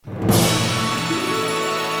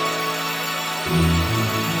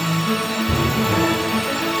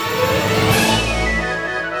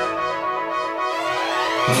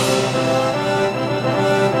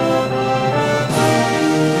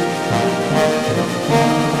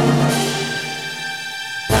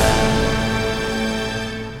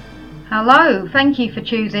Hello, thank you for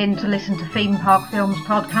choosing to listen to Theme Park Films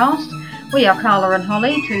podcast. We are Carla and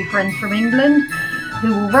Holly, two friends from England, who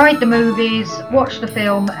will ride the movies, watch the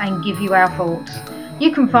film and give you our thoughts.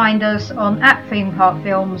 You can find us on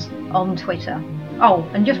 @ThemeParkFilms on Twitter. Oh,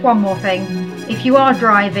 and just one more thing. If you are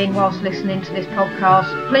driving whilst listening to this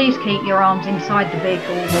podcast, please keep your arms inside the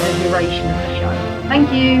vehicle for the duration of the show.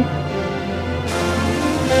 Thank you.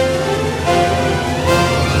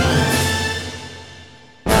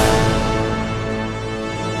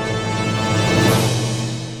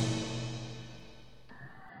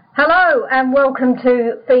 Hello and welcome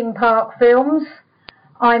to Theme Park Films.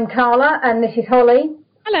 I'm Carla and this is Holly.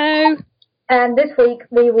 Hello. And this week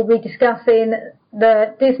we will be discussing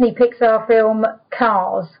the Disney Pixar film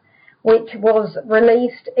Cars, which was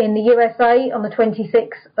released in the USA on the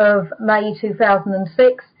 26th of May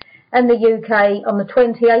 2006 and the UK on the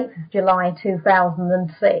 28th of July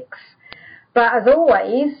 2006. But as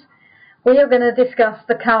always, we are going to discuss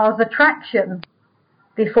the Cars attraction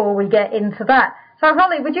before we get into that. So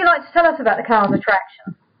Holly, would you like to tell us about the Cars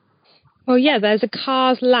attraction? Well, yeah, there's a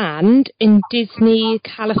Cars Land in Disney,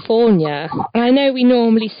 California. And I know we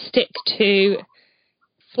normally stick to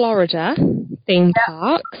Florida theme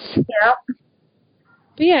parks. Yeah.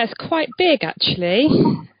 But yeah, it's quite big, actually.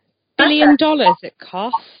 $1 billion it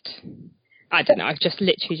cost. I don't know, I've just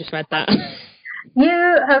literally read that.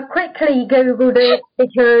 You have quickly Googled it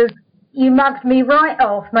because you mugged me right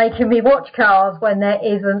off making me watch Cars when there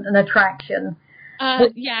isn't an attraction.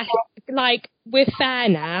 Yeah, like, we're fair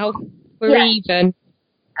now. We're even.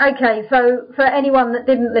 Okay, so for anyone that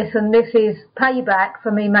didn't listen, this is payback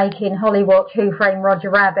for me making Holly watch Who Framed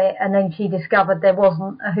Roger Rabbit, and then she discovered there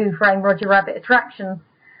wasn't a Who Framed Roger Rabbit attraction.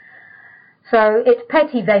 So it's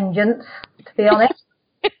petty vengeance, to be honest.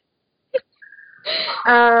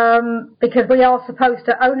 Because we are supposed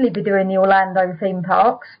to only be doing the Orlando theme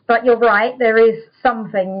parks, but you're right, there is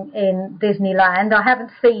something in Disneyland. I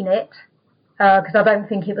haven't seen it, because I don't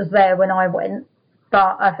think it was there when I went,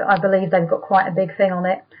 but I believe they've got quite a big thing on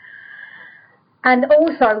it. And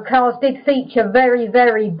also, Cars did feature very,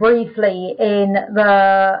 very briefly in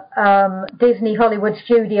the Disney Hollywood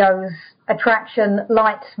Studios attraction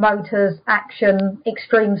Lights, Motors, Action,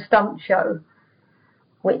 Extreme Stunt Show,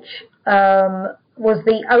 which was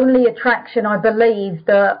the only attraction, I believe,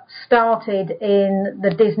 that started in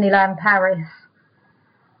the Disneyland Paris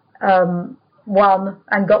one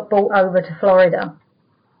and got brought over to Florida.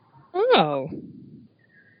 Oh.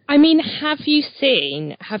 I mean, have you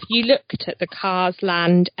looked at the Cars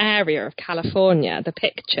Land area of California, the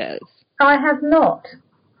pictures? I have not.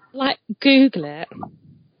 Like, Google it.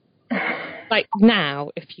 Like,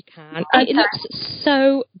 now, if you can. Okay. It looks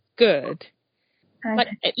so good. Okay. Like,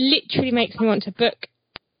 it literally makes me want to book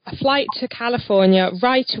a flight to California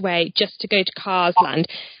right away just to go to Cars Land.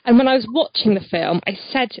 And when I was watching the film, I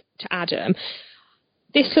said to Adam,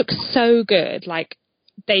 this looks so good, like,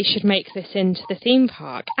 they should make this into the theme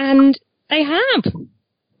park. And they have.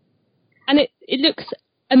 And it looks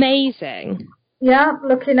amazing. Yeah,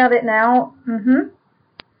 looking at it now.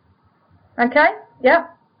 Okay, yeah.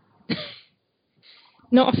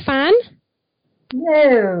 Not a fan?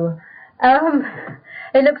 No.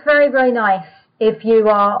 It looks very, very nice if you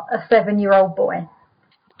are a 7-year-old boy.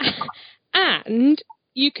 And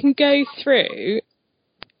you can go through,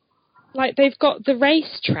 like, they've got the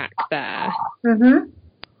racetrack there.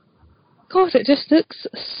 God, it just looks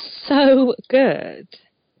so good.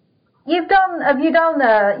 You've done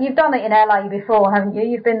it in LA before, haven't you?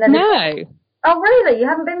 You've been there before? No. Oh, really? You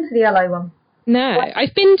haven't been to the LA one? No, what?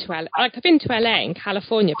 I've been to LA in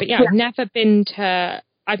California, but yeah. I've never been to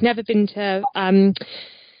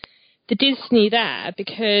the Disney there,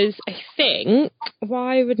 because I think,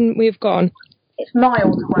 why wouldn't we have gone? It's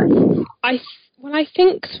miles away. I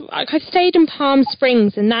think I've stayed in Palm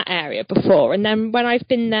Springs in that area before, and then when I've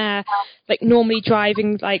been there, like, normally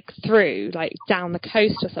driving, like, through, like, down the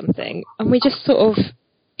coast or something, and we just sort of,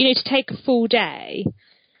 to take a full day,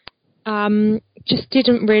 just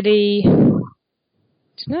didn't really,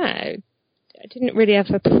 I didn't really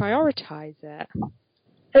ever prioritise it.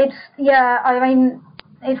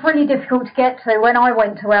 It's really difficult to get to. When I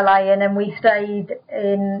went to LA and then we stayed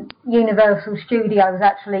in Universal Studios,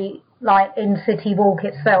 actually, like in City Walk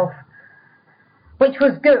itself, which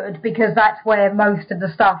was good because that's where most of the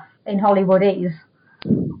stuff in Hollywood is,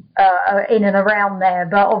 in and around there.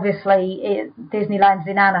 But obviously Disneyland's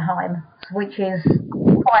in Anaheim, which is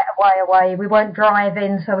quite a way away. We weren't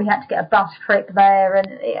driving, so we had to get a bus trip there, and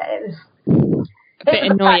it was a bit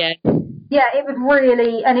annoying. Yeah, it was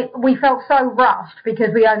really, and we felt so rushed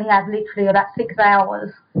because we only had literally about 6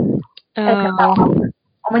 hours. And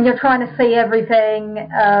when you're trying to see everything,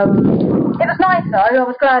 was nice though. I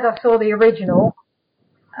was glad I saw the original.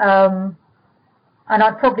 And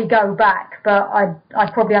I'd probably go back, but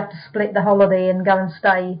I'd probably have to split the holiday and go and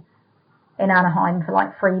stay in Anaheim for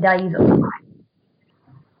like 3 days or something.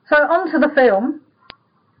 So on to the film.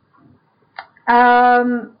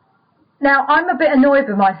 Now, I'm a bit annoyed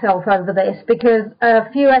with myself over this because a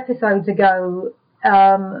few episodes ago,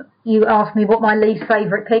 you asked me what my least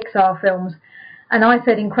favourite Pixar films, and I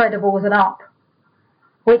said Incredibles and Up,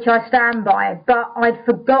 which I stand by, but I'd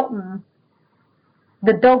forgotten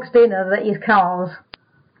The Dog's Dinner that is Cars,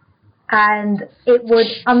 and it would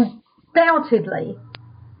undoubtedly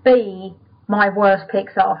be my worst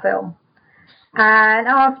Pixar film. And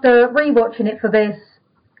after rewatching it for this,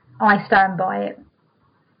 I stand by it.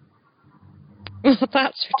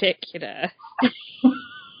 That's ridiculous.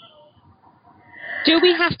 Do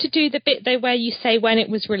we have to do the bit, though, where you say when it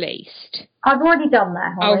was released? I've already done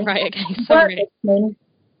that, Holly. Oh, right, okay, sorry.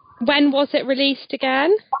 When was it released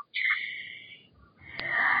again?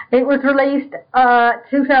 It was released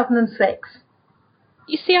 2006.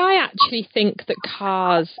 You see, I actually think that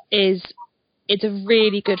Cars is a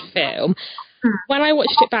really good film. When I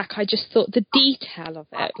watched it back, I just thought the detail of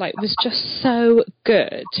it, like, was just so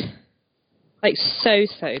good. Like, so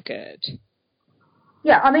good.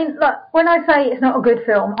 Yeah, I mean, look, when I say it's not a good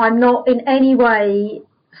film, I'm not in any way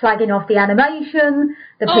slagging off the animation,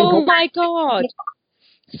 the people... Oh, my God!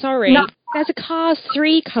 Sorry. No. There's a Cars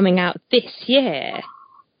 3 coming out this year.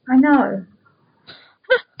 I know.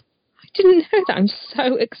 I didn't know that. I'm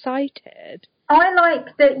so excited. I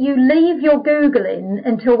like that you leave your Googling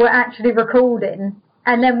until we're actually recording,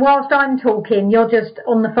 and then whilst I'm talking, you're just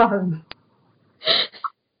on the phone.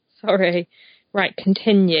 Sorry. Right,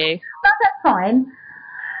 continue. No, that's fine.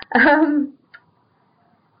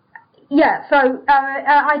 Yeah, so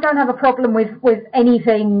I don't have a problem with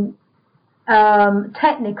anything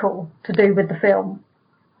technical to do with the film.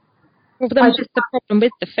 Well, then what's the problem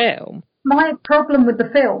with the film? My problem with the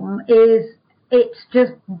film is it's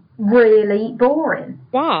just really boring.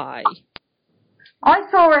 Why? I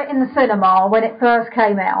saw it in the cinema when it first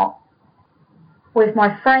came out with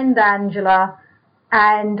my friend Angela,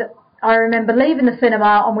 and I remember leaving the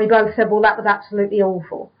cinema and we both said, well, that was absolutely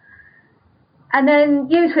awful. And then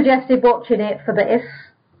you suggested watching it for this.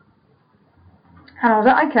 And I was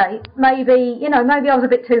like, okay, maybe I was a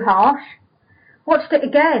bit too harsh. Watched it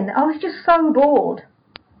again. I was just so bored.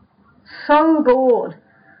 So bored.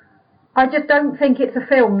 I just don't think it's a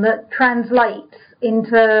film that translates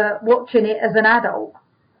into watching it as an adult.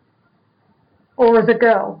 Or as a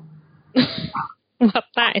girl. Well,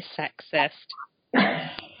 that is sexist.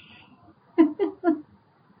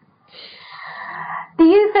 Do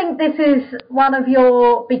you think this is one of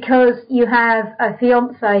your, because you have a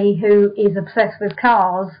fiancé who is obsessed with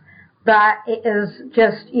cars, that it is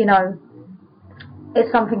just,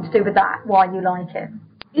 it's something to do with that, why you like it?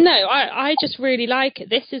 No, I just really like it.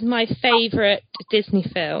 This is my favourite Disney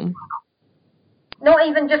film. Not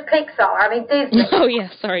even just Pixar, I mean Disney. Oh, yeah,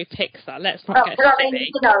 sorry, Pixar. Let's not get silly. I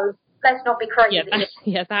mean, let's not be crazy.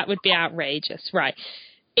 Yeah, that would be outrageous. Right.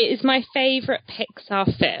 It is my favourite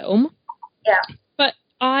Pixar film. Yeah. But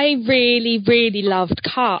I really, really loved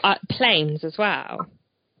Planes as well.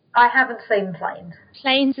 I haven't seen Planes.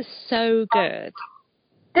 Planes is so good.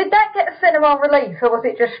 Did that get a cinema release, or was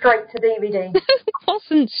it just straight to DVD? It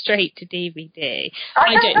wasn't straight to DVD.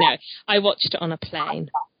 I don't know. I watched it on a plane.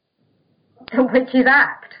 Which is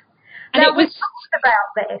apt. And now, we've talked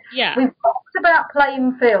about this. Yeah. We've talked about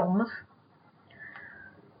plane films.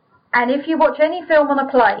 And if you watch any film on a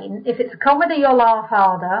plane, if it's a comedy, you'll laugh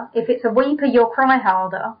harder. If it's a weeper, you'll cry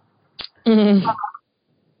harder.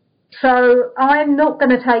 So I'm not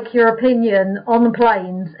going to take your opinion on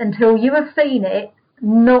planes until you have seen it,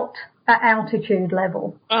 not at altitude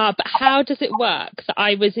level. But how does it work? That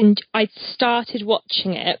I started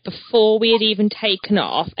watching it before we had even taken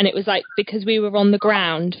off, and it was like, because we were on the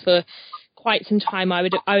ground for quite some time, I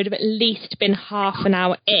would have at least been half an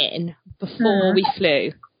hour in before we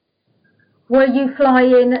flew. Were you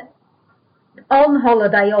flying on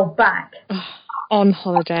holiday or back? On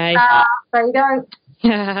holiday. There you go.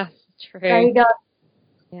 Yeah, true. There you go.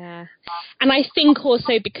 Yeah. And I think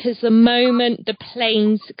also because the moment the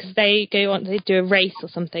planes, because they do a race or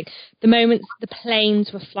something, the moment the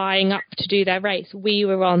planes were flying up to do their race, we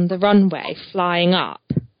were on the runway flying up.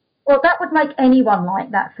 Well, that would make anyone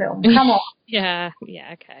like that film. Come on. Yeah,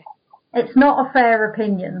 okay. It's not a fair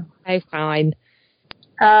opinion. Oh, fine.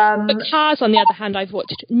 But Cars, on the other hand, I've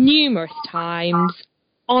watched numerous times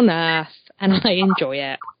on Earth, and I enjoy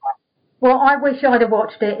it. Well, I wish I'd have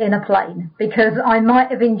watched it in a plane, because I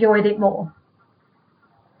might have enjoyed it more.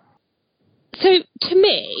 So, to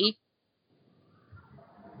me,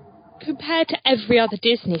 compared to every other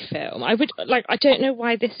Disney film, I don't know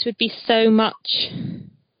why this would be so much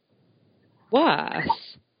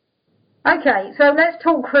worse. Okay, so let's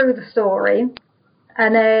talk through the story,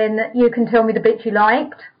 and then you can tell me the bits you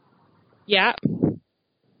liked. Yeah.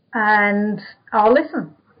 And I'll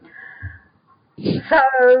listen.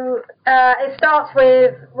 So it starts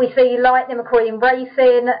with, we see Lightning McQueen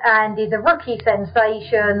racing, and he's a rookie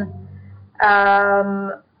sensation.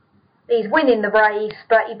 He's winning the race,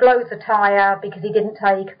 but he blows a tyre because he didn't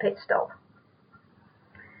take a pit stop.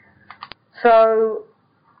 So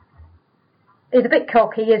he's a bit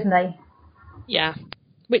cocky, isn't he? Yeah,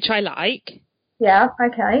 which I like. Yeah,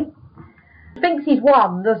 okay. He thinks he's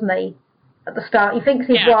won, doesn't he? At the start, he thinks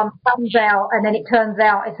he's won, comes out, and then it turns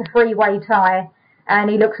out it's a three-way tie, and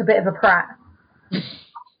he looks a bit of a prat.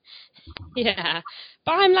 Yeah,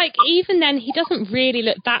 but I'm like, even then, he doesn't really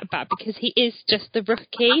look that bad because he is just the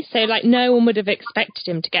rookie, so like no one would have expected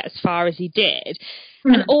him to get as far as he did.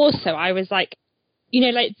 And also, I was like, you know,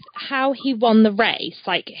 like how he won the race,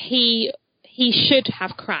 like he should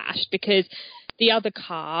have crashed because the other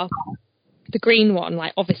car, the green one,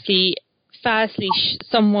 like obviously, firstly,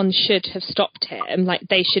 someone should have stopped him. Like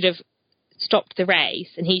they should have stopped the race,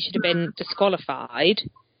 and he should have been disqualified.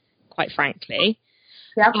 Quite frankly,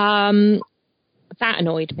 that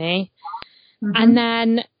annoyed me. And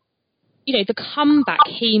then, you know, the comeback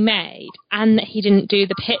he made, and that he didn't do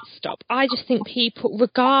the pit stop. I just think people,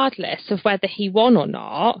 regardless of whether he won or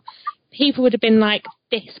not, people would have been like,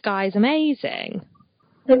 "This guy's amazing."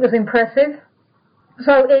 It was impressive.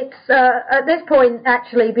 So it's at this point,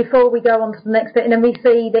 actually, before we go on to the next bit, and then we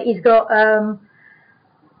see that he's got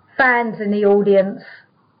fans in the audience.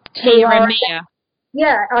 Tia and Mia.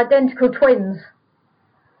 Yeah, identical twins.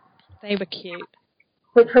 They were cute.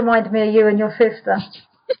 Which reminded me of you and your sister.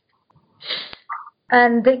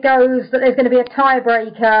 And it goes that there's going to be a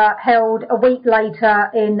tiebreaker held a week later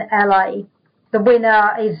in LA. The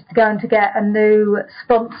winner is going to get a new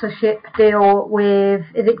sponsorship deal with,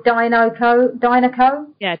 is it Dynaco?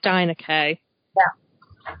 Yeah, Dynaco.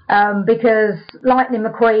 Yeah. Because Lightning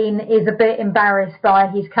McQueen is a bit embarrassed by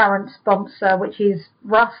his current sponsor, which is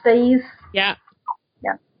Rusty's. Yeah.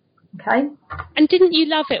 Yeah. Okay. And didn't you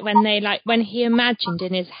love it when he imagined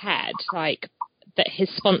in his head, like, that his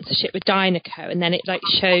sponsorship with Dynaco, and then it, like,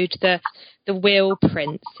 showed the wheel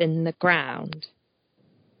prints in the ground?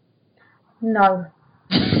 No.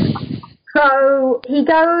 So he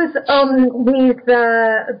goes on his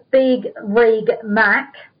big rig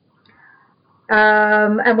Mac,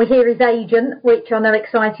 and we hear his agent, which I know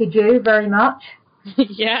excited you very much.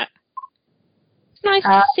 Yeah. It's nice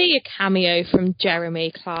to see a cameo from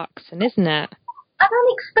Jeremy Clarkson, isn't it? An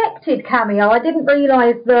unexpected cameo. I didn't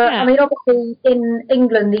realise that. Yeah. I mean, obviously in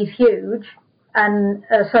England he's huge and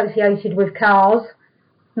associated with Cars,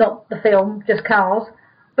 not the film, just Cars.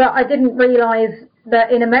 But I didn't realise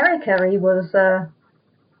that in America he was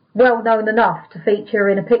well known enough to feature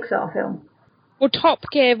in a Pixar film. Well, Top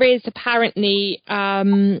Gear is apparently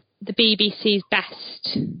the BBC's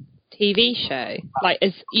best TV show, like,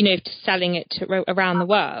 as you know, selling it around the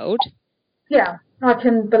world. Yeah, I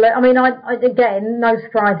can believe. I mean, I again, no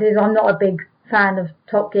surprises. I'm not a big fan of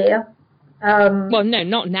Top Gear. Well, no,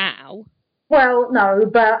 not now. Well, no,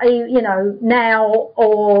 but you know, now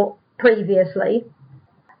or previously.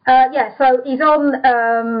 Yeah, so he's on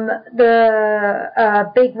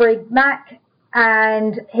the big rig Mac,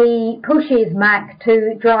 and he pushes Mac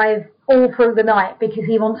to drive all through the night because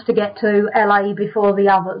he wants to get to LA before the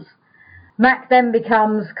others. Mac then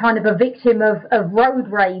becomes kind of a victim of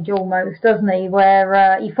road rage almost, doesn't he?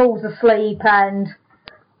 Where he falls asleep and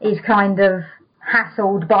is kind of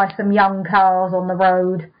hassled by some young cars on the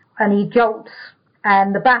road, and he jolts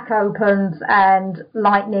and the back opens and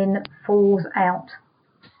lightning falls out.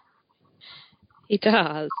 He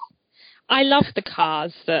does. I love the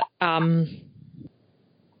cars that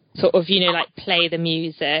sort of, you know, like play the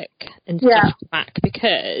music and stuff back,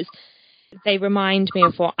 because they remind me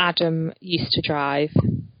of what Adam used to drive.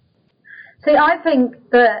 See, I think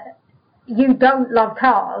that you don't love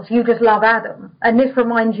cars, you just love Adam, and this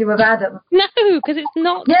reminds you of Adam. No, because it's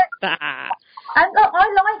not that. And look, I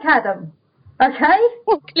like Adam, okay?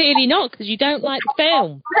 Well, clearly not, because you don't like the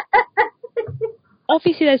film.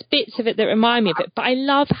 Obviously, there's bits of it that remind me of it, but I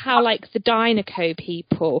love how, like, the Dynaco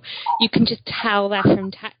people, you can just tell they're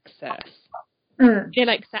from Texas. You know,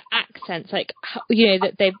 like, their accents, like, you know,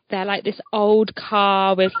 that they're like this old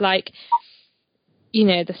car with, like, you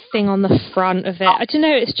know, the thing on the front of it. I don't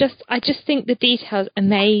know, I just think the detail's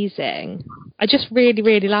amazing. I just really,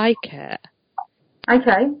 really like it.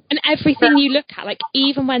 Okay. And everything you look at, like,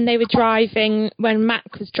 even when they were driving, when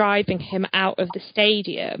Mac was driving him out of the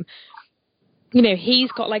stadium, you know,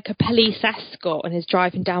 he's got like a police escort and is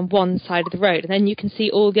driving down one side of the road, and then you can see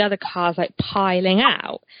all the other cars like piling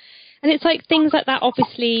out. And it's like things like that,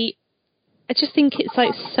 obviously, I just think it's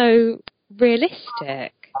like so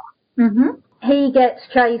realistic. Mm-hmm. He gets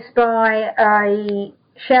chased by a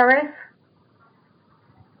sheriff.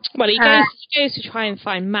 Well, he goes to try and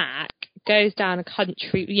find Mac, goes down a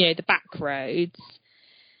country, you know, the back roads.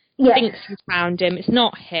 Yes. Thinks he's found him, it's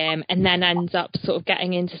not him, and then ends up sort of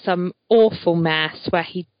getting into some awful mess where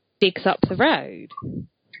he digs up the road.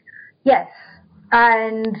 Yes,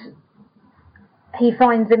 and he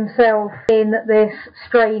finds himself in this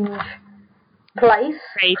strange place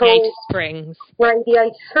Radiator Springs.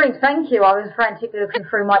 Radiator Springs, thank you. I was frantically looking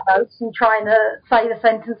through my notes and trying to say the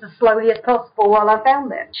sentence as slowly as possible while I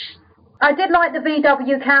found it. I did like the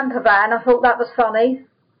VW camper van. I thought that was funny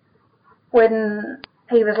when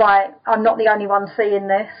he was like, I'm not the only one seeing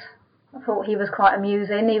this. I thought he was quite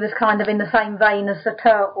amusing. He was kind of in the same vein as the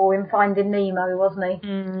turtle in Finding Nemo, wasn't he?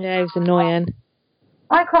 Yeah, he was annoying.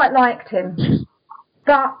 I quite liked him.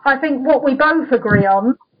 But I think what we both agree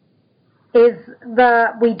on is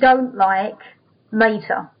that we don't like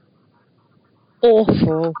Mater.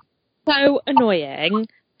 Awful. So annoying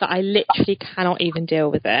that I literally cannot even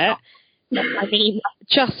deal with it. I mean,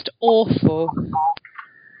 just awful.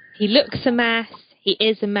 He looks a mess. He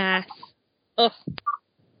is a mess. Ugh.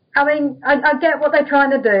 I mean, I get what they're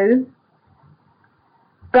trying to do,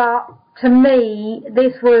 but to me,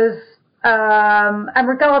 this was, and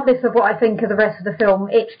regardless of what I think of the rest of the film,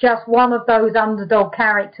 it's just one of those underdog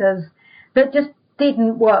characters that just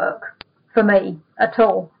didn't work for me at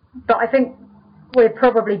all. But I think we're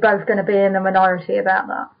probably both going to be in the minority about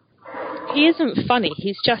that. He isn't funny.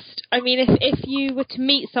 He's just, I mean, if you were to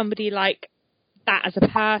meet somebody like that as a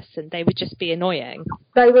person, they would just be annoying.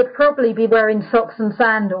 They would probably be wearing socks and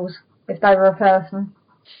sandals if they were a person.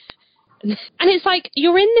 And it's like,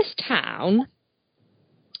 you're in this town,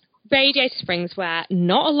 Radiator Springs, where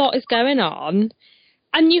not a lot is going on,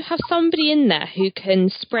 and you have somebody in there who can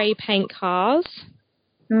spray paint cars.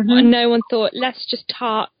 Mm-hmm. And no one thought, let's just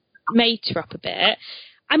tart Mater up a bit.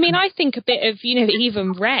 I mean, I think a bit of, you know,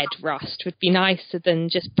 even red rust would be nicer than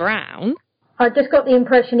just brown. I just got the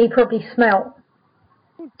impression he probably smelt.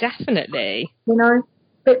 Definitely. You know,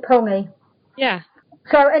 bit pongy. Yeah.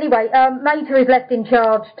 So anyway, Mater is left in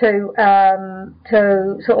charge to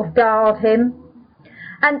sort of guard him.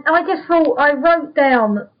 And I just thought, I wrote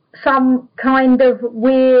down some kind of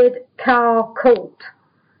weird car cult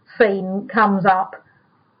scene comes up.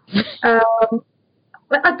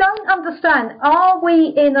 But I don't understand, are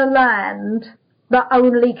we in a land that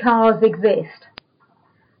only cars exist?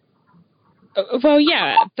 Well,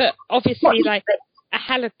 yeah, but obviously, like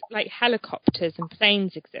helicopters and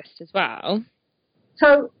planes exist as well.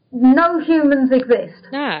 So no humans exist?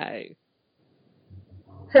 No.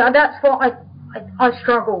 So that's what I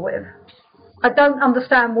struggle with. I don't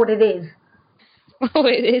understand what it is. Well,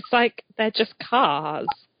 it's like they're just cars.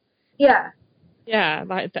 Yeah. Yeah,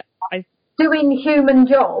 like that. Doing human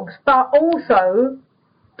jobs, but also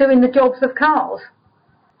doing the jobs of cars.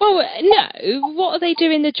 Well, no. What are they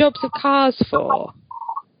doing the jobs of cars for?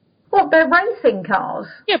 Well, they're racing cars.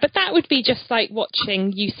 Yeah, but that would be just like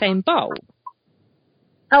watching Usain Bolt.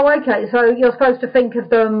 Oh, okay. So you're supposed to think of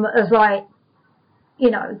them as like, you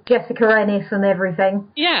know, Jessica Ennis and everything.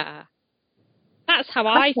 Yeah. That's how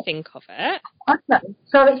I think of it. Okay.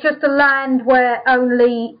 So it's just a land where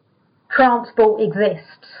only transport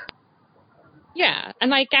exists. Yeah,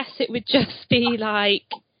 and I guess it would just be like,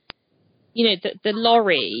 you know, the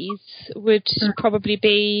lorries would probably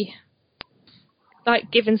be like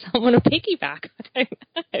giving someone a piggyback. I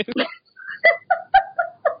don't know.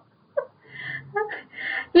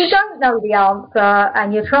 You don't know the answer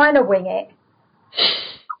and you're trying to wing it.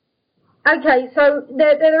 Okay, so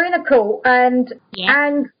they're in a court and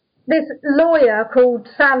this lawyer called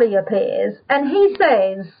Sally appears and he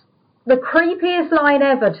says the creepiest line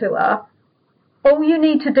ever to her. All you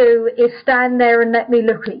need to do is stand there and let me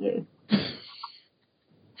look at you.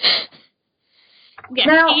 Yeah,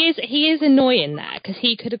 now, he is annoying there because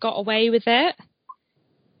he could have got away with it.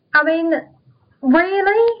 I mean,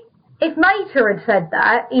 really? If Mater had said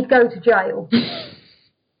that, he'd go to jail.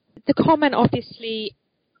 The comment, obviously,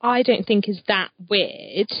 I don't think is that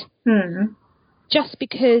weird. Just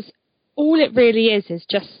because all it really is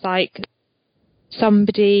just like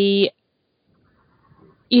somebody,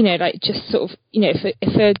 you know, like just sort of, you know,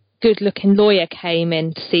 if a good-looking lawyer came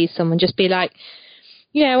in to see someone, just be like,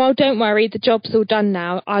 yeah, well, don't worry, the job's all done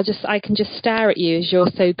now. I can just stare at you as you're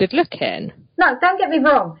so good-looking. No, don't get me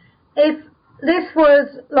wrong. If this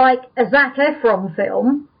was like a Zac Efron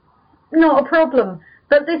film, not a problem.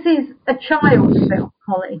 But this is a child's film,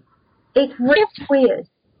 Holly. It's really weird.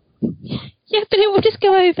 Yeah, but it will just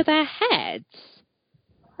go over their heads.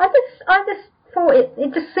 I just thought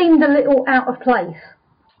it just seemed a little out of place.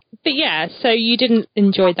 But yeah, so you didn't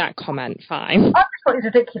enjoy that comment, fine. I just thought it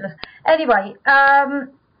was ridiculous. Anyway, I'll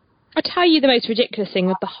tell you the most ridiculous thing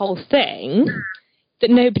of the whole thing, that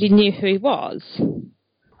nobody knew who he was.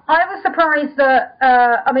 I was surprised that,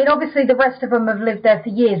 obviously the rest of them have lived there for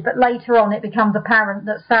years, but later on it becomes apparent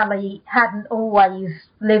that Sally hadn't always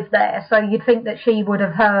lived there, so you'd think that she would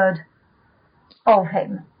have heard of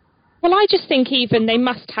him. Well, I just think even they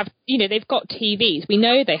must have, they've got TVs. We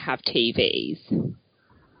know they have TVs.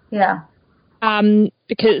 Yeah.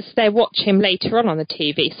 Because they watch him later on the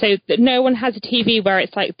TV. So that no one has a TV where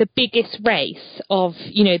it's like the biggest race of,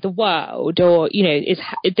 the world or, is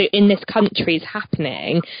in this country is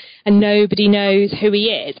happening and nobody knows who he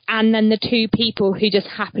is. And then the two people who just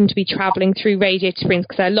happen to be travelling through Radiator Springs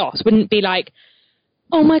because they're lost wouldn't be like,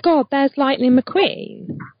 oh my God, there's Lightning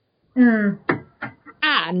McQueen. Mm.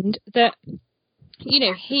 And that,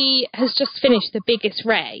 he has just finished the biggest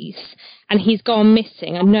race and he's gone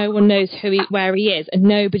missing and no one knows where he is, and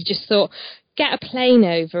nobody just thought, get a plane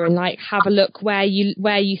over and have a look where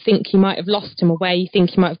you think you might have lost him or where you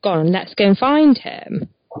think he might have gone, and let's go and find him.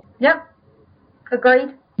 Yep. Agreed.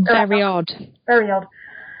 Very odd. Very odd.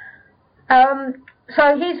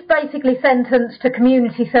 So he's basically sentenced to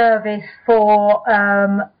community service for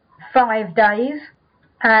 5 days,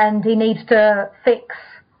 and he needs to fix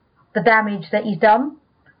the damage that he's done.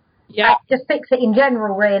 Yeah. Just fix it in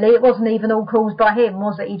general, really. It wasn't even all caused by him,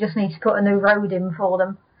 was it? He just needs to put a new road in for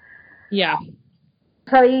them. Yeah.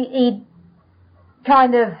 So he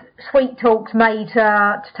kind of sweet talks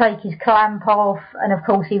Mater to take his clamp off, and of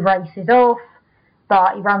course he races off,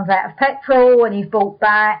 but he runs out of petrol and he's brought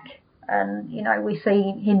back, and, we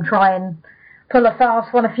see him try and pull a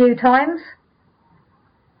fast one a few times.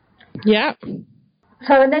 Yeah.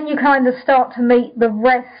 So, and then you kind of start to meet the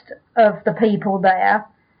rest of the people there.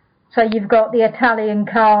 So you've got the Italian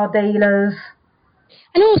car dealers.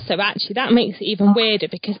 And also, actually, that makes it even weirder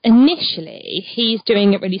because initially he's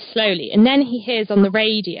doing it really slowly. And then he hears on the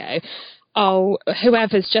radio, oh,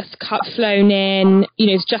 whoever's just flown in,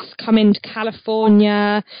 has just come into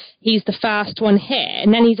California. He's the first one here.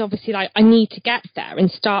 And then he's obviously like, I need to get there, and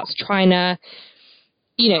starts trying to,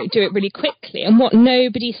 do it really quickly. And what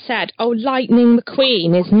nobody said, oh, Lightning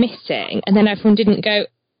McQueen is missing. And then everyone didn't go,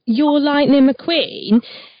 you're Lightning McQueen?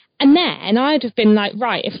 And then I'd have been like,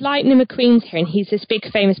 right, if Lightning McQueen's here and he's this big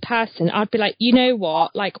famous person, I'd be like, you know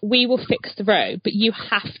what? We will fix the road, but you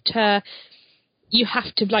have to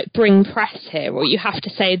bring press here, or you have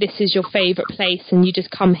to say this is your favourite place and you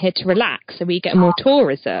just come here to relax so we get more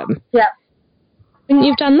tourism. Yeah. Wouldn't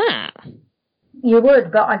you have done that? You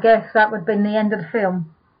would, but I guess that would have been the end of the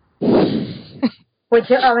film. Which,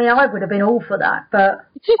 I would have been all for that, but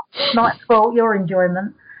might spoil your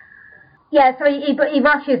enjoyment. Yeah, so he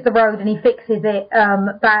rushes the road and he fixes it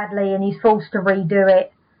badly, and he's forced to redo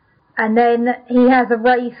it. And then he has a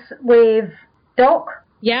race with Doc.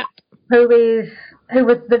 Yeah. Who was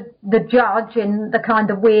the judge in the kind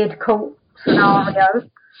of weird court scenario.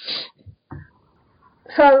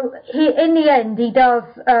 So in the end he does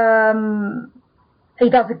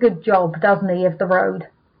a good job, doesn't he, of the road?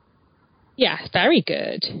 Yeah, very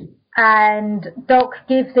good. And Doc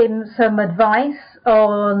gives him some advice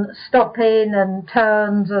on stopping and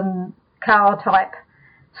turns and car type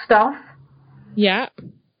stuff. Yeah.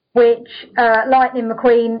 Which Lightning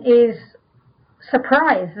McQueen is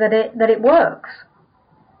surprised that it works.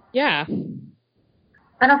 Yeah. And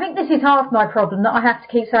I think this is half my problem, that I have to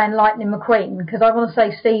keep saying Lightning McQueen, because I want to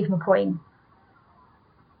say Steve McQueen.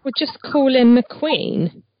 Well, just call him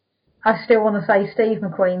McQueen. I still want to say Steve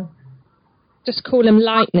McQueen. Just call him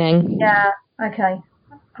Lightning. Yeah, okay.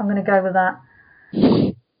 I'm going to go with that.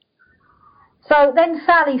 So then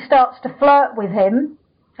Sally starts to flirt with him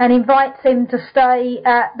and invites him to stay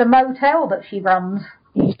at the motel that she runs.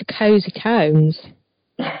 The Cozy Cones.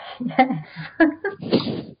 Yes.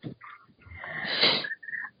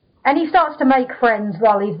 And he starts to make friends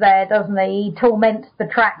while he's there, doesn't he? He torments the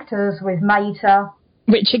tractors with Mater.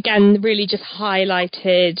 Which, again, really just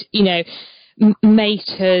highlighted,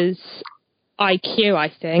 Mater's IQ, I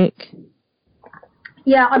think.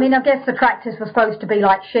 Yeah, I guess the tractors were supposed to be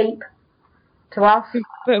like sheep to us.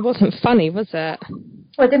 But it wasn't funny, was it?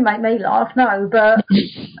 Well, it didn't make me laugh, no, but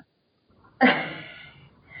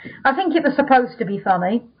I think it was supposed to be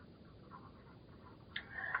funny.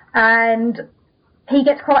 And he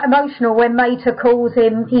gets quite emotional when Mater calls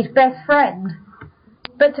him his best friend.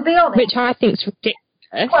 But to be honest... Which I think's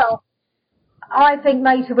ridiculous. Well, I think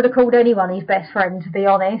Mater would have called anyone his best friend, to be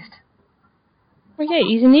honest. Well, yeah,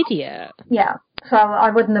 he's an idiot. Yeah, so I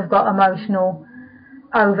wouldn't have got emotional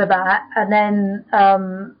over that. And then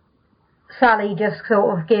Sally just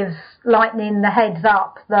sort of gives Lightning the heads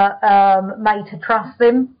up that Mater trusts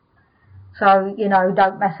him. So,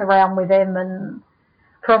 don't mess around with him and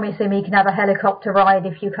promise him he can have a helicopter ride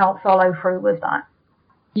if you can't follow through with that.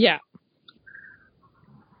 Yeah.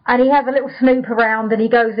 And he has a little snoop around and he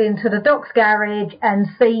goes into the Doc's garage and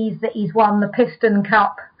sees that he's won the Piston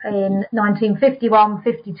Cup in 1951,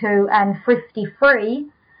 52 and 53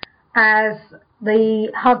 as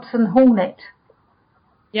the Hudson Hornet.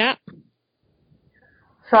 Yeah.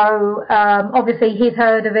 So, obviously he's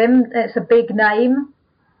heard of him. It's a big name.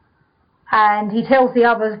 And he tells the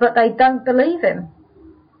others, but they don't believe him.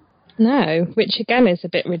 No, which again is a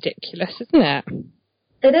bit ridiculous, isn't it?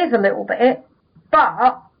 It is a little bit.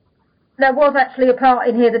 But there was actually a part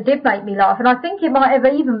in here that did make me laugh. And I think it might have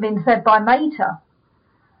even been said by Mater.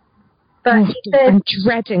 But he said, I'm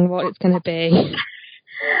dreading what it's going to be.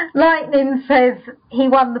 Lightning says he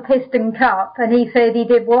won the Piston Cup. And he said he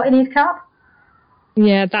did what in his cup?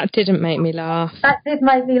 Yeah, that didn't make me laugh. That did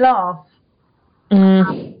make me laugh.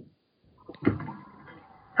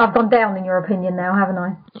 I've gone down in your opinion now, haven't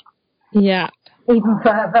I? Yeah. Even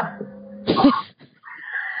further.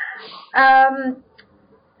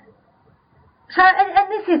 So, and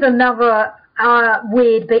this is another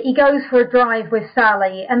weird bit. He goes for a drive with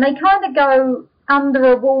Sally, and they kind of go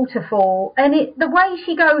under a waterfall, and the way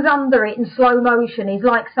she goes under it in slow motion is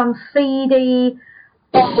like some seedy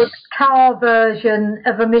car version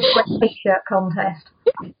of a Miss Wet T-shirt contest.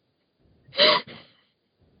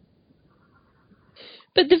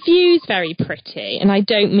 But the view's very pretty, and I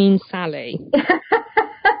don't mean Sally.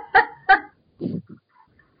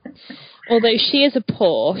 Although she is a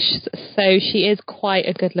Porsche, so she is quite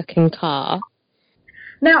a good-looking car.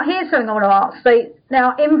 Now, here's something I want to ask.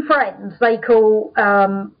 Now, in Friends, they call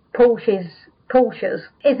Porsches.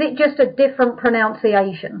 Is it just a different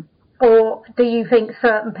pronunciation? Or do you think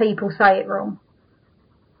certain people say it wrong?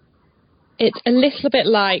 It's a little bit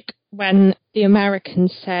like when the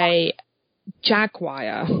Americans say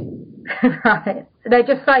Jaguar. Right. They're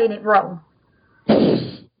just saying it wrong.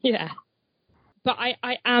 Yeah. But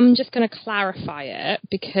I am just going to clarify it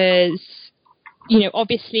because,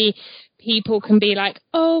 obviously people can be like,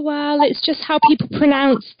 oh, well, it's just how people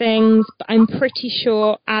pronounce things. But I'm pretty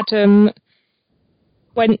sure Adam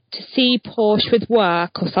went to see Porsche with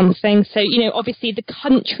work or something. So, obviously the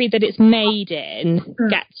country that it's made in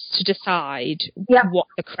gets to decide what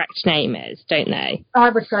the correct name is, don't they? I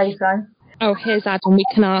would say so. Oh, here's Adam. We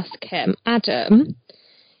can ask him. Adam,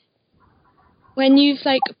 when you've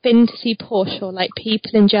been to see Porsche or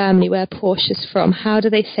people in Germany where Porsche is from, how do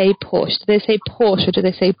they say Porsche? Do they say Porsche or do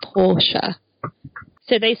they say Porsche?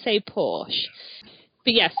 So they say Porsche.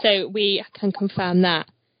 But yeah, so we can confirm that.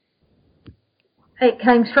 It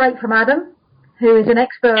came straight from Adam, who is an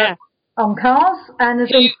expert on cars and has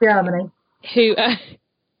been to Germany.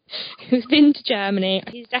 Who's been to Germany.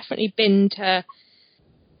 He's definitely been to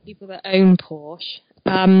people that own Porsche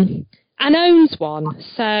and owns one.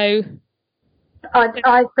 So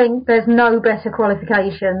I think there's no better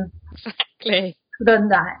qualification than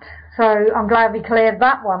that. So I'm glad we cleared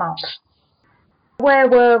that one up. Where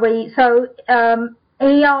were we? So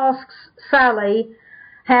he asks Sally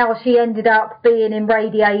how she ended up being in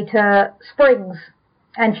Radiator Springs.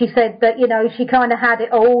 And she said that, she kind of had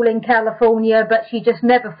it all in California, but she just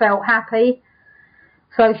never felt happy.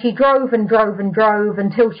 So she drove and drove and drove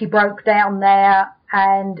until she broke down there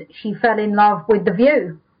and she fell in love with the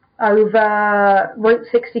view over Route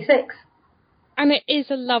 66. And it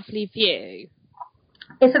is a lovely view.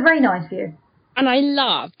 It's a very nice view. And I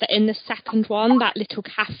love that in the second one, that little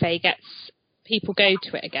cafe people go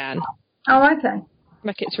to it again. Oh, okay.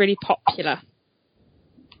 It's really popular.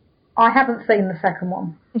 I haven't seen the second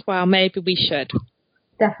one. Well, maybe we should.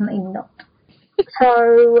 Definitely not.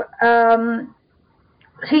 So,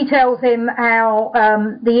 she tells him how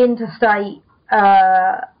the interstate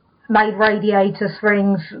made Radiator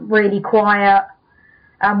Springs really quiet,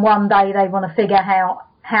 and one day they want to figure out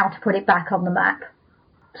how to put it back on the map.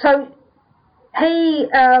 So he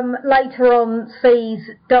later on sees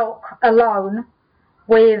Doc alone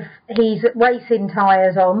with his racing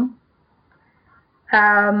tyres on,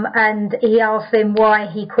 and he asks him why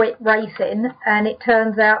he quit racing, and it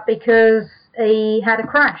turns out because he had a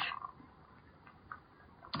crash.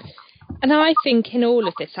 And I think in all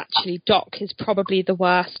of this, actually, Doc is probably the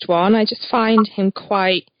worst one. I just find him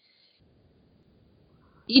quite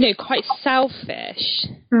selfish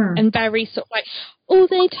and very sort of oh,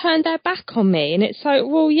 they turned their back on me. And it's like,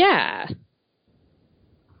 well, yeah.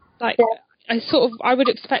 Like, I would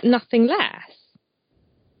expect nothing less.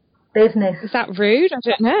 Business. Is that rude? I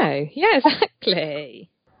don't know. Yeah, exactly.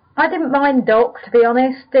 I didn't mind Doc, to be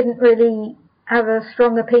honest. Didn't really have a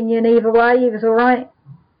strong opinion either way. He was all right.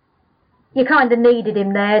 You kind of needed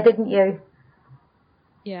him there, didn't you?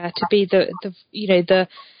 Yeah, to be the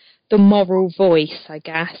moral voice, I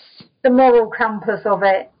guess. The moral compass of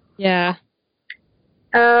it. Yeah.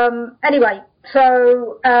 Anyway,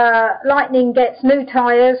 so Lightning gets new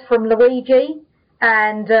tyres from Luigi,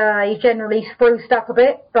 and he's generally spruced up a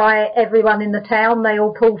bit by everyone in the town. They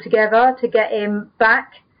all pull together to get him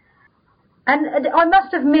back. And I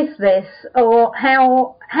must have missed this, or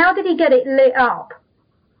how did he get it lit up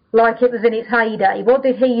like it was in its heyday? What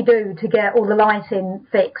did he do to get all the lighting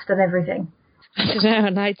fixed and everything? I don't know,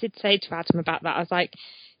 and I did say to Adam about that. I was like,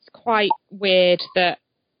 it's quite weird that,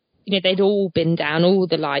 they'd all been down, all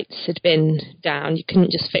the lights had been down. You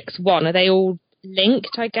couldn't just fix one. Are they all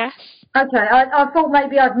linked, I guess? Okay, I thought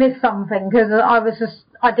maybe I'd missed something, because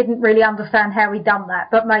I didn't really understand how he'd done that,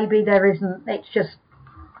 but maybe there isn't. It's just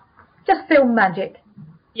film magic.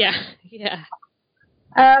 Yeah.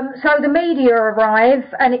 So the media arrive,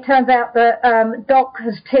 and it turns out that Doc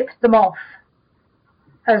has tipped them off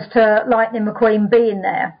as to Lightning McQueen being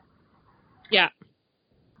there. Yeah.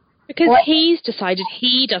 Because he's decided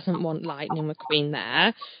he doesn't want Lightning McQueen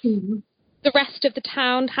there. Mm-hmm. The rest of the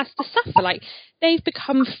town has to suffer. Like, they've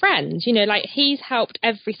become friends. Like, he's helped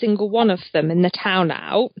every single one of them in the town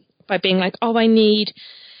out by being like, oh, I need,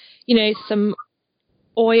 some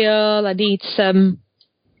oil, I need some,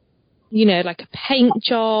 like a paint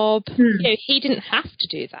job. He didn't have to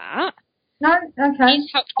do that. No, okay.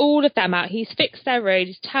 He's helped all of them out. He's fixed their road,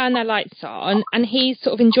 he's turned their lights on, and he's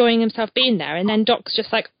sort of enjoying himself being there. And then Doc's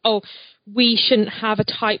just like, oh, we shouldn't have a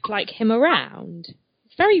type like him around.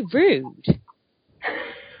 It's very rude.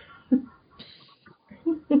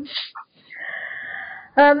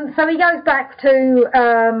 So he goes back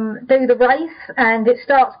to do the race, and it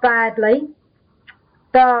starts badly.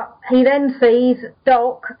 But he then sees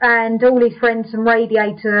Doc and all his friends from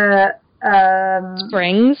Radiator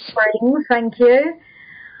Springs, thank you,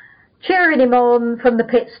 cheering him on from the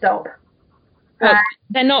pit stop. Well,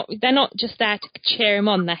 they're not just there to cheer him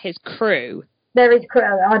on, they're his crew. They're his crew.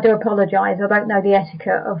 I do apologise, I don't know the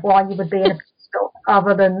etiquette of why you would be in a pit stop,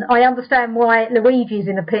 other than I understand why Luigi's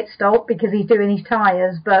in a pit stop because he's doing his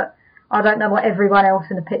tyres, but I don't know what everyone else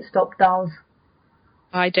in a pit stop does.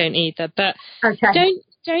 I don't either, but okay.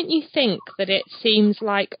 Don't you think that it seems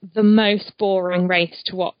like the most boring race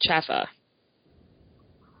to watch ever?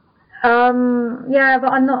 Yeah,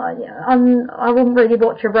 but I wouldn't really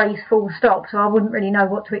watch a race full stop, so I wouldn't really know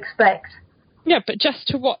what to expect. Yeah, but just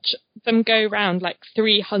to watch them go round like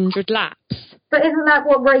 300 laps. But isn't that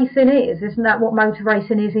what racing is? Isn't that what motor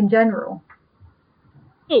racing is in general?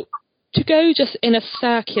 Oh, to go just in a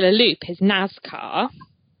circular loop is NASCAR.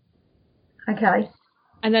 Okay.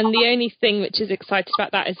 And then the only thing which is exciting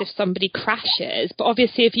about that is if somebody crashes. But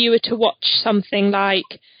obviously if you were to watch something like,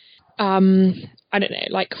 I don't know,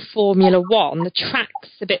 like Formula One, the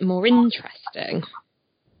track's a bit more interesting.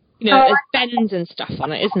 There's bends and stuff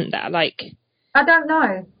on it, isn't there? Like, I don't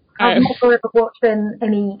know. I've never ever watched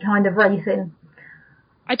any kind of racing.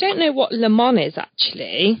 I don't know what Le Mans is,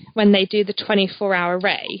 actually, when they do the 24-hour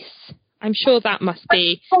race. I'm sure that must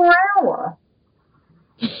be... 24 hour?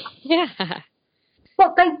 Yeah.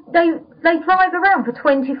 What, they drive around for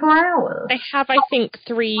 24 hours? They have, I think,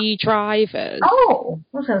 3 drivers. Oh,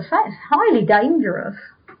 I was going to say, it's highly dangerous.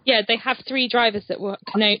 Yeah, they have 3 drivers that will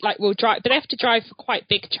drive, but they have to drive for quite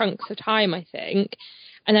big chunks of time, I think.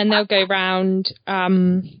 And then they'll go round,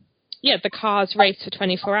 the cars race for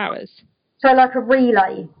 24 hours. So like a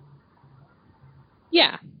relay?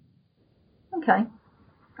 Yeah. Okay.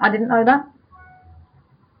 I didn't know that.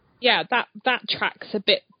 Yeah, that track's a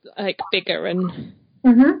bit, like, bigger and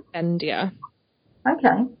bendier.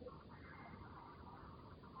 Okay.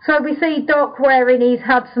 So we see Doc wearing his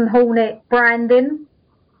Hudson Hornet branding.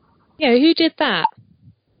 Yeah, who did that?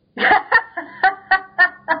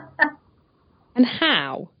 And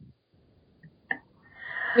how?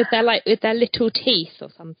 With their little teeth or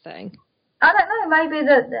something? I don't know, maybe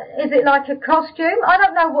is it like a costume? I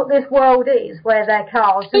don't know what this world is where they're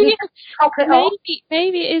cars. Pop it off?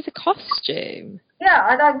 Maybe it is a costume. Yeah,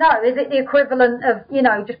 I don't know. Is it the equivalent of,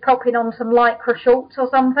 just popping on some lycra shorts or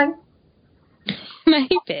something?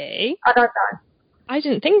 Maybe. I don't know. I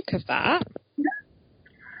didn't think of that.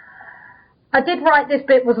 I did write this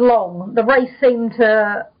bit was long. The race seemed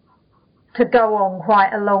to go on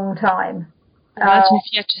quite a long time. Imagine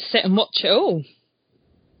if you had to sit and watch it all.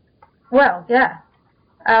 Well, yeah.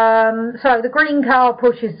 So the green car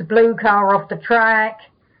pushes the blue car off the track.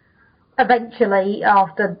 eventually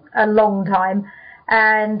after a long time.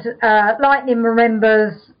 And Lightning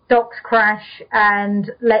remembers Doc's crash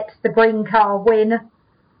and lets the green car win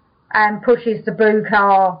and pushes the blue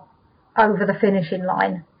car over the finishing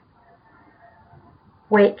line,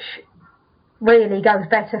 which really goes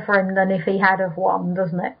better for him than if he had have won,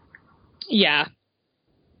 doesn't it? Yeah.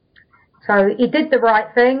 So he did the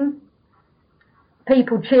right thing.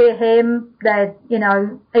 People cheer him. They're,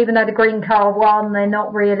 even though the green car won, they're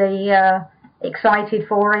not really excited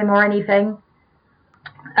for him or anything.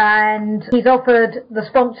 And he's offered the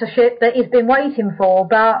sponsorship that he's been waiting for.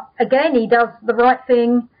 But again, he does the right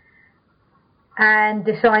thing and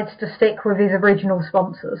decides to stick with his original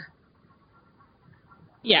sponsors.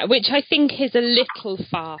 Yeah, which I think is a little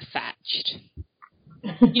far-fetched.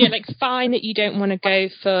 Fine that you don't want to go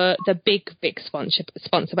for the big sponsor,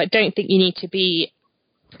 but I don't think you need to be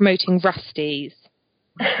promoting Rusty's.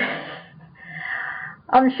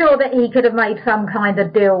 I'm sure that he could have made some kind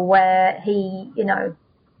of deal where he,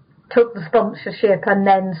 took the sponsorship and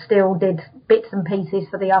then still did bits and pieces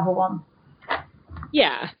for the other one.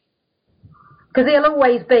 Yeah. Because he'll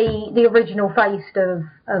always be the original face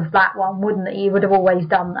of that one, wouldn't he? He would have always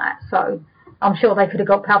done that. So I'm sure they could have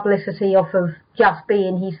got publicity off of just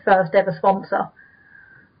being his first ever sponsor.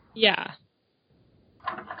 Yeah.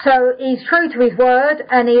 So he's true to his word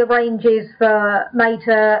and he arranges for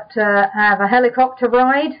Mater to have a helicopter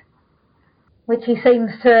ride, which he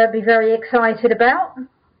seems to be very excited about.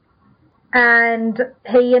 And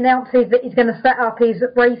he announces that he's going to set up his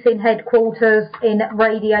racing headquarters in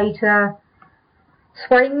Radiator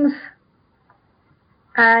Springs.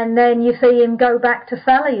 And then you see him go back to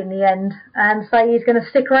Sally in the end and say he's going to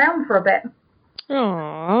stick around for a bit.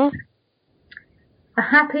 Aww. A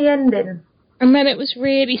happy ending. And then it was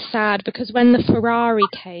really sad because when the Ferrari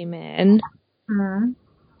came in,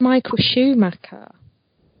 Michael Schumacher.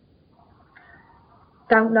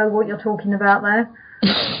 Don't know what you're talking about there.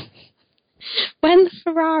 When the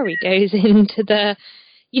Ferrari goes into the...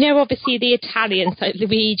 obviously the Italians, like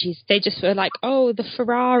Luigi's, they just were like, oh, the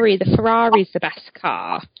Ferrari's the best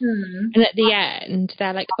car. And at the end,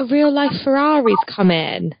 they're like, a real-life Ferrari's come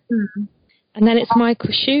in. And then it's Michael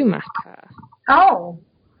Schumacher. Oh.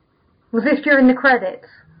 Was this during the credits?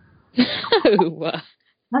 No.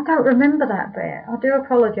 I don't remember that bit. I do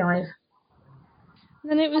apologise.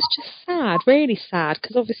 And then it was just sad, really sad,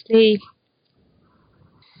 because obviously,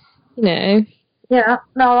 Yeah,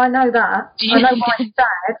 no, I know that. I know why it's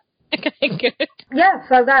sad. Okay, good. Yeah,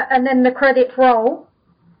 so that, and then the credits roll.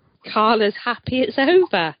 Carla's happy it's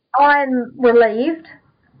over. I'm relieved.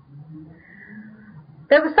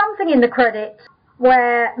 There was something in the credits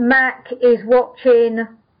where Mac is watching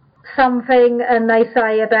something and they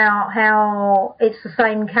say about how it's the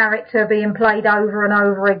same character being played over and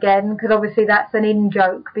over again, because obviously that's an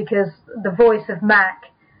in-joke because the voice of Mac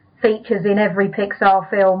features in every Pixar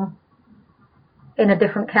film in a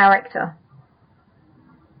different character.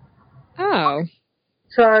 Oh.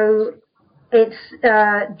 So it's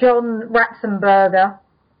John Ratzenberger,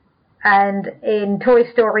 and in Toy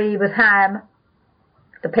Story he was Ham,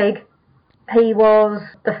 the pig. He was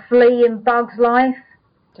the flea in Bug's Life.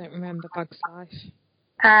 Don't remember Bug's Life.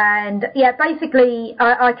 And yeah, basically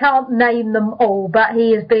I can't name them all, but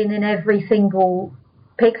he has been in every single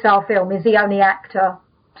Pixar film. He's the only actor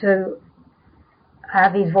to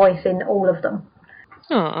have his voice in all of them.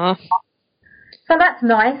 Aww. So that's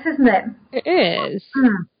nice, isn't it? It is.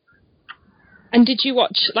 And did you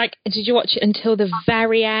watch it until the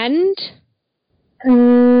very end?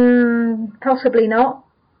 Possibly not.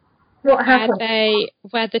 What happened?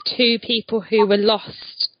 Where the two people who were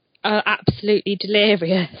lost are absolutely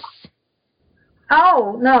delirious.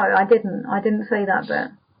 Oh, no, I didn't. I didn't see that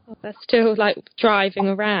bit. Well, they're still, driving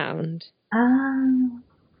around.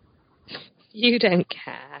 You don't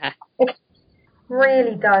care.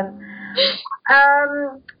 Really don't.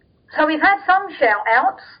 So we've had some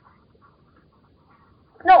shout-outs.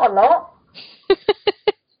 Not a lot.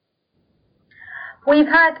 We've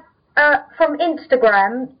had, from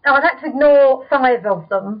Instagram, I've had to ignore 5 of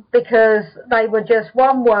them because they were just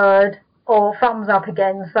one word or thumbs up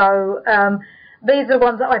again. So these are the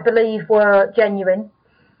ones that I believe were genuine.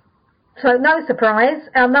 So no surprise,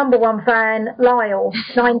 our number one fan, Lyle,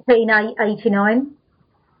 1989.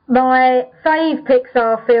 My fave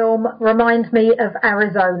Pixar film reminds me of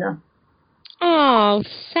Arizona. Oh,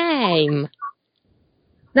 same.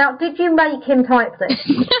 Now, did you make him type this?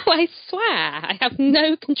 No, I swear. I have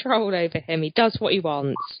no control over him. He does what he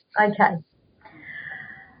wants. Okay.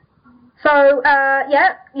 So,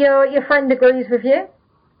 yeah, your friend agrees with you.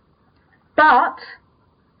 But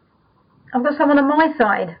I've got someone on my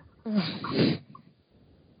side.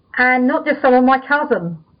 And not just someone, my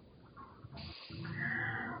cousin.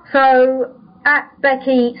 So, at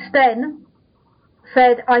Becky Sten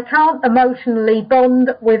said, I can't emotionally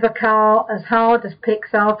bond with a car as hard as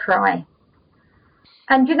Pixar try.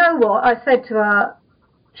 And you know what? I said to her,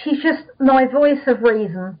 she's just my voice of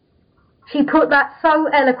reason. She put that so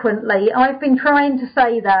eloquently. I've been trying to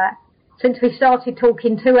say that since we started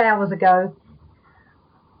talking 2 hours ago.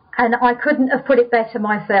 And I couldn't have put it better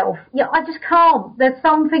myself. Yeah, I just can't. There's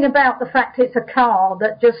something about the fact it's a car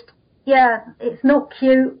that just, yeah, it's not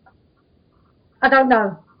cute. I don't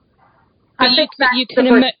know. But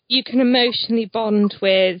you can emotionally bond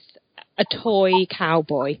with a toy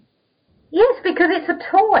cowboy. Yes, because it's a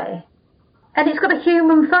toy. And it's got a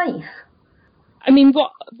human face. I mean,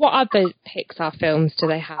 what other Pixar films do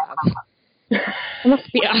they have? There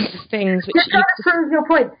must be other things which just trying to prove your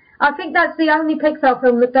point. I think that's the only Pixar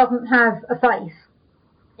film that doesn't have a face.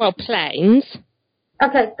 Well, Planes.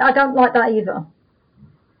 Okay, I don't like that either.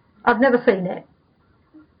 I've never seen it.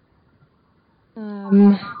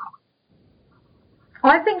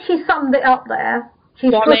 I think she summed it up there.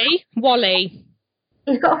 Wall-E.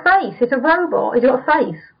 He's got a face. It's a robot. He's got a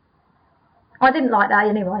face. I didn't like that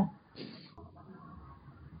anyway.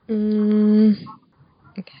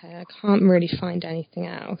 Okay, I can't really find anything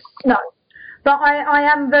else. No. But I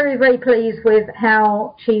am very, very pleased with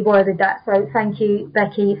how she worded that. So thank you,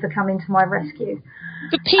 Becky, for coming to my rescue.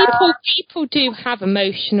 But people do have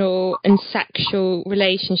emotional and sexual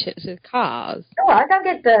relationships with cars. Oh, I don't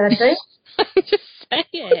get dirty. I'm just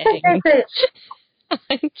saying.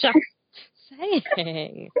 I'm just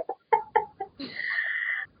saying.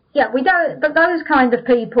 Yeah, we don't. But those kind of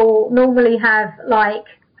people normally have like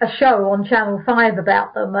a show on Channel 5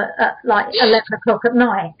 about them at like 11 o'clock at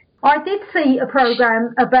night. I did see a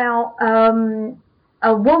program about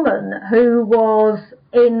a woman who was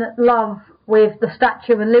in love with the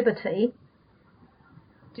Statue of Liberty.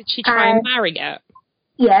 Did she try and marry it?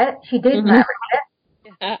 Yeah, she did marry it.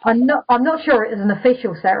 Yeah. I'm not sure it was an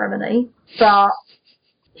official ceremony, but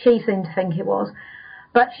she seemed to think it was.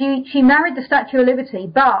 But she married the Statue of Liberty,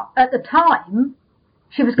 but at the time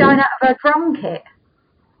she was going out of her drum kit.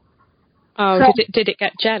 Oh, so, did it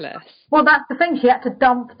get jealous? Well, that's the thing. She had to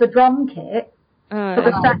dump the drum kit for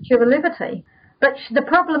the Statue of Liberty. But the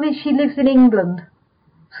problem is she lives in England,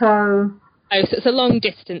 so... Oh, so it's a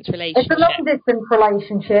long-distance relationship. It's a long-distance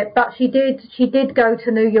relationship, but she did go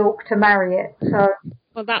to New York to marry it, so...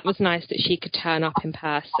 Well, that was nice that she could turn up in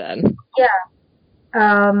person. Yeah.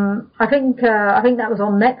 I think that was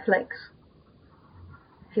on Netflix.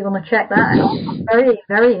 If you want to check that out. Very,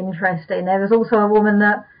 very interesting. There was also a woman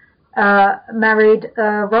that married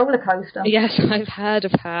a roller coaster. Yes, I've heard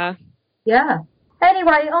of her. Yeah.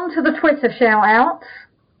 Anyway, on to the Twitter shout-outs.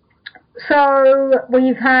 So,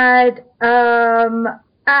 we've had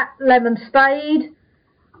at Lemon Spade,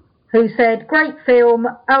 who said, great film,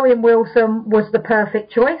 Owen Wilson was the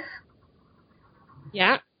perfect choice.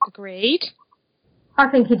 Yeah, agreed. I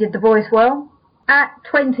think he did the voice well. At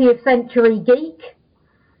 20th Century Geek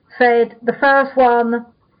said, the first one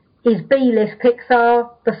is B-list Pixar,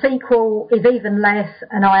 the sequel is even less,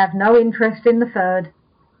 and I have no interest in the third.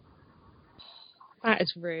 That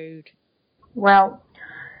is rude. Well,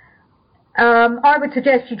 I would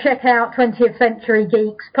suggest you check out 20th Century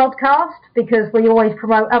Geeks podcast, because we always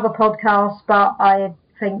promote other podcasts, but I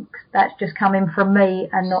think that's just coming from me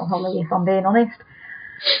and not Holly, if I'm being honest.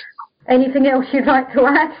 Anything else you'd like to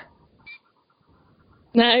add?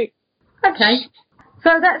 No. Okay.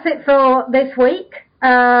 So that's it for this week.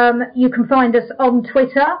 You can find us on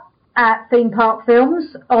Twitter at Theme Park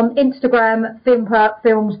Films, on Instagram, Theme Park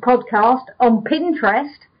Films Podcast, on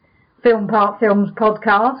Pinterest, Theme Park Films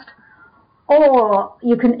Podcast, or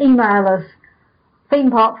you can email us,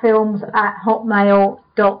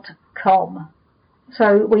 themeparkfilms@hotmail.com.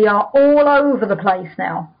 So we are all over the place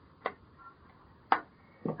now.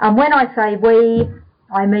 And when I say we,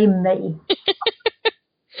 I mean me.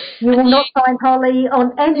 You will not find Holly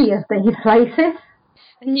on any of these places.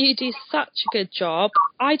 And you do such a good job.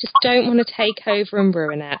 I just don't want to take over and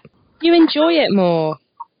ruin it. You enjoy it more.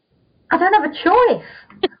 I don't have a choice.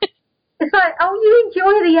 It's like, oh, you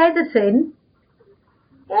enjoy the editing.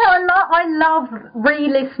 Yeah, I love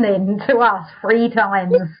re-listening to us 3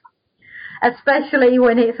 times. Especially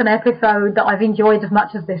when it's an episode that I've enjoyed as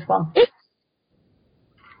much as this one.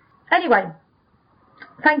 Anyway,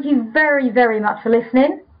 thank you very, very much for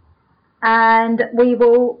listening. And we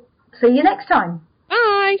will see you next time.